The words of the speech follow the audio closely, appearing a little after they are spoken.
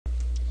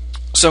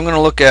So I'm going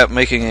to look at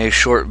making a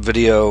short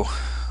video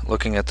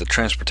looking at the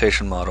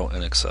transportation model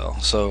in Excel.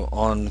 So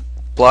on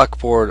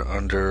Blackboard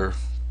under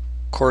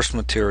course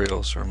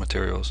materials or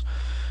materials,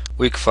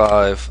 week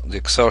 5, the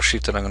Excel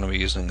sheet that I'm going to be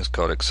using is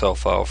called Excel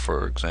file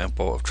for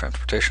example of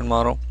transportation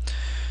model.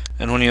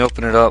 And when you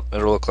open it up,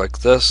 it'll look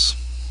like this.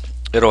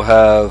 It'll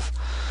have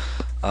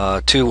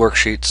 2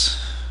 worksheets,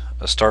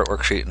 a start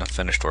worksheet and a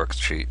finished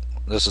worksheet.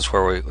 This is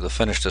where the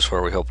finished is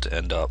where we hope to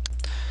end up.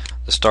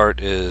 The start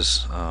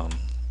is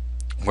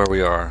where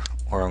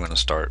I'm going to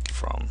start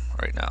from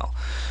right now.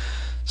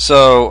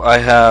 So I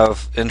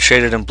have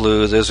shaded in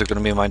blue, those are going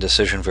to be my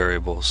decision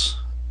variables.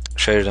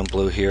 Shaded in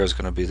blue here is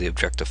going to be the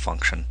objective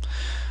function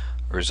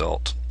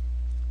result.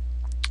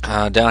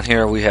 Down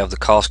here we have the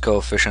cost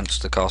coefficients,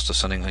 the cost of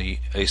sending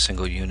a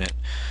single unit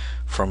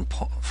from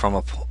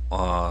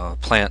a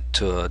plant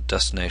to a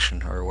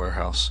destination or a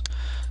warehouse.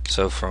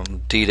 So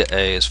from D to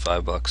A is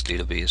 $5, D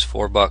to B is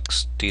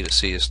 $4, D to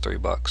C is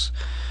 $3.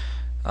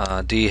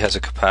 D has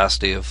a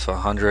capacity of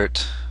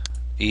 100,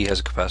 E has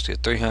a capacity of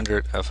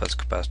 300, F has a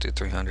capacity of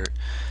 300,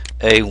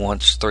 A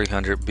wants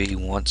 300, B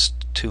wants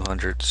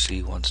 200,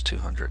 C wants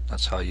 200.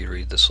 That's how you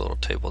read this little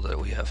table that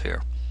we have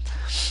here.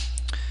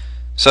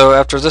 So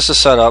after this is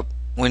set up,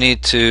 we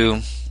need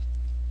to,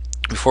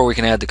 before we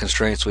can add the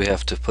constraints, we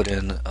have to put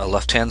in a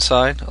left-hand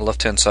side. A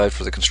left-hand side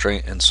for the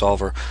constraint in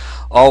Solver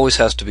always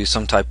has to be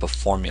some type of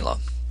formula.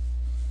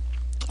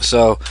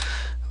 So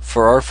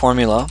for our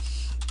formula,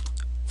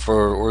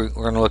 we're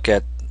going to look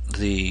at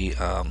the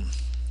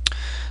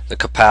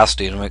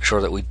capacity to make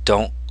sure that we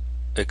don't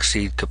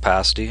exceed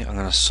capacity. I'm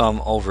going to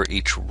sum over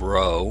each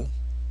row.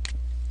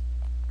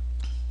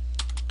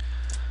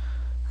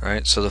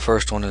 Alright, so the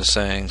first one is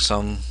saying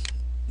sum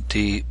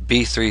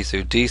B3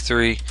 through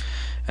D3,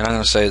 and I'm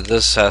going to say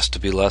this has to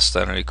be less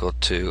than or equal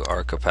to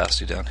our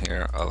capacity down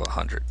here of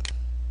 100.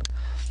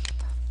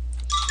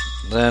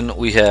 Then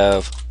we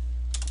have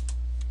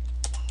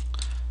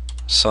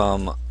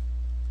sum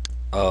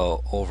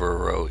over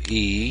row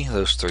E,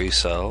 those 3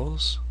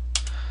 cells,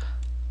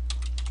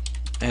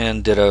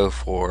 and ditto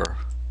for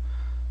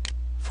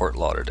Fort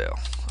Lauderdale,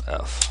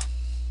 F.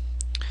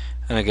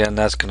 And again,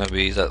 that's going to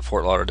be that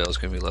Fort Lauderdale is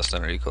going to be less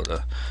than or equal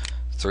to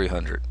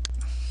 300.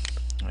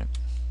 Right.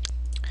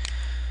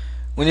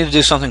 We need to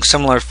do something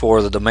similar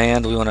for the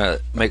demand. We want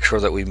to make sure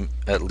that we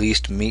at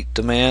least meet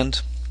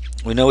demand.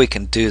 We know we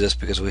can do this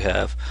because we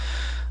have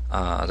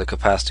the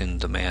capacity and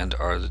demand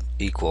are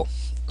equal.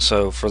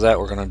 So for that,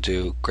 we're going to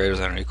do greater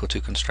than or equal to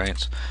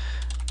constraints,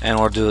 and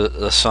we'll do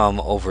the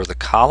sum over the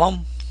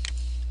column,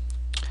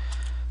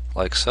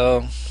 like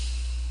so,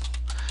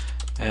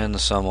 and the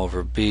sum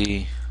over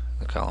B,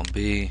 the column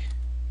B,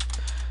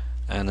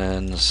 and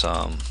then the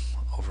sum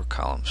over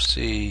column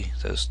C,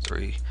 those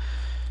 3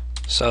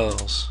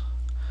 cells.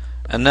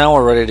 And now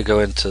we're ready to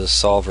go into the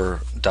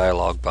Solver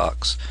dialog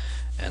box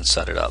and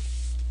set it up.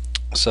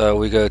 So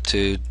we go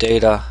to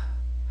Data,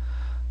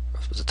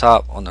 up at the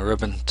top on the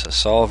ribbon, to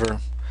Solver.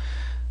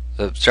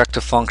 The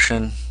objective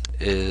function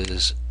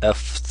is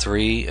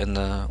F3 in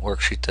the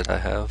worksheet that I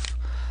have.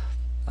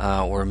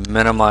 We're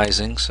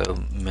minimizing,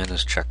 so min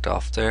is checked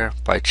off there,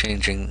 by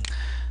changing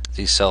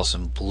these cells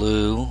in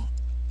blue,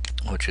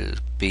 which is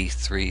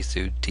B3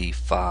 through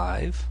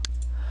D5.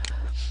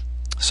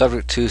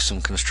 Subject to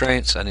some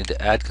constraints, I need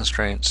to add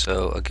constraints.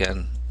 So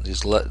again,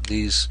 these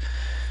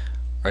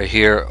right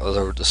here,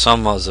 the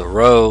sum of the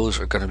rows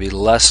are going to be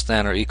less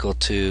than or equal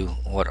to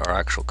what our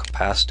actual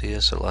capacity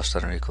is, so less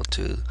than or equal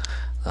to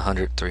the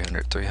 100,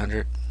 300,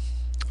 300.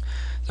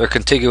 They're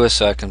contiguous,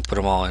 so I can put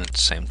them all in at the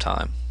same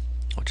time,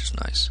 which is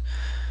nice.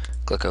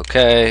 Click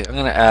OK. I'm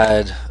going to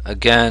add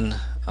again.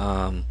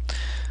 Want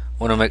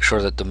to make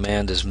sure that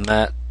demand is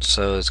met,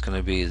 so it's going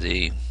to be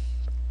the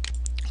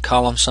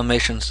column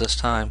summations this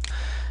time.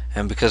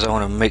 And because I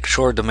want to make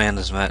sure demand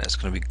is met, it's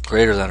going to be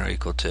greater than or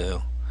equal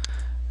to,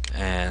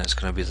 and it's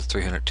going to be the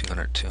 300,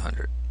 200,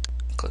 200.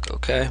 Click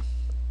OK.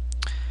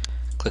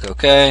 Click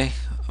OK.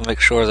 I'll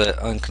make sure that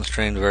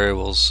unconstrained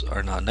variables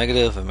are not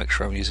negative, and make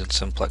sure I'm using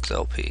simplex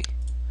LP.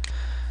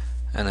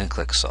 And then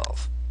click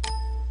Solve.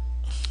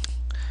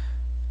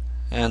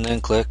 And then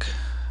click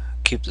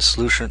Keep the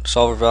solution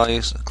solver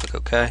values, and click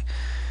OK.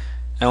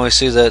 And we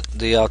see that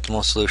the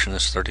optimal solution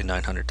is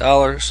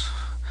 $3,900.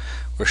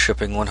 We're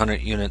shipping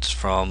 100 units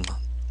from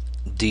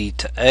D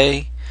to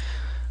A.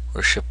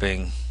 We're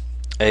shipping,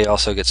 A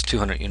also gets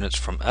 200 units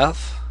from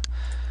F.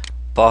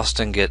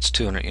 Boston gets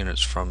 200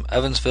 units from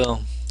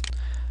Evansville.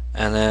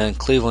 And then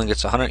Cleveland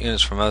gets 100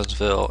 units from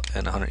Evansville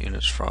and 100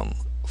 units from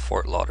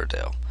Fort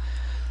Lauderdale.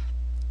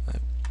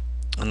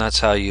 And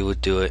that's how you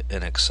would do it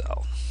in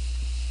Excel.